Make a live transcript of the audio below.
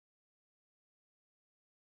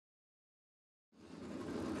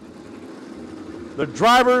The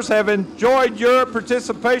drivers have enjoyed your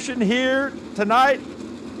participation here tonight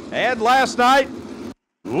and last night.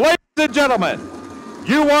 Ladies and gentlemen,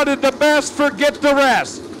 you wanted the best, forget the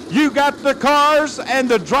rest. You got the cars and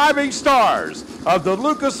the driving stars of the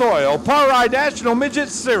Lucas Oil POWRI National Midget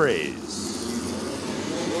Series.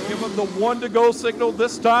 We'll give them the 1-to-go signal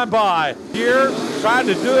this time by. Here, trying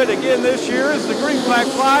to do it again this year as the green flag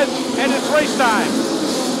flies, and it's race time.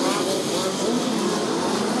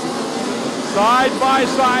 Side by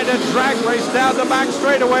side, a drag race down the back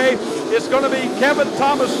straightaway. It's going to be Kevin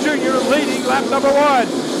Thomas Jr. leading lap number 1.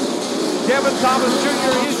 Kevin Thomas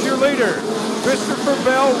Jr. is your leader. Christopher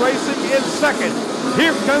Bell racing in second.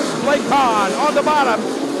 Here comes Blake Hahn on the bottom.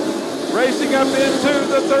 Racing up into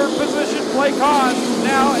the third position. Blake Hahn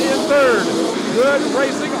now in third. Good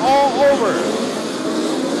racing all over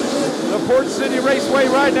the Port City Raceway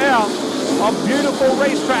right now. A beautiful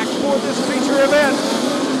racetrack for this feature event.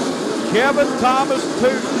 Kevin Thomas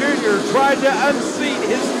Jr. tried to unseat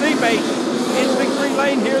his teammate in victory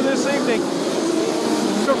lane here this evening.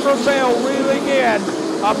 Christopher Bell reeling in.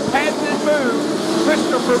 A patented move.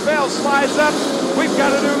 Christopher Bell slides up. We've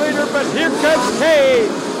got a new leader, but here comes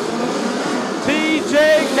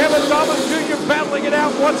TJ Kevin Thomas Jr. battling it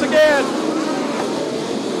out once again.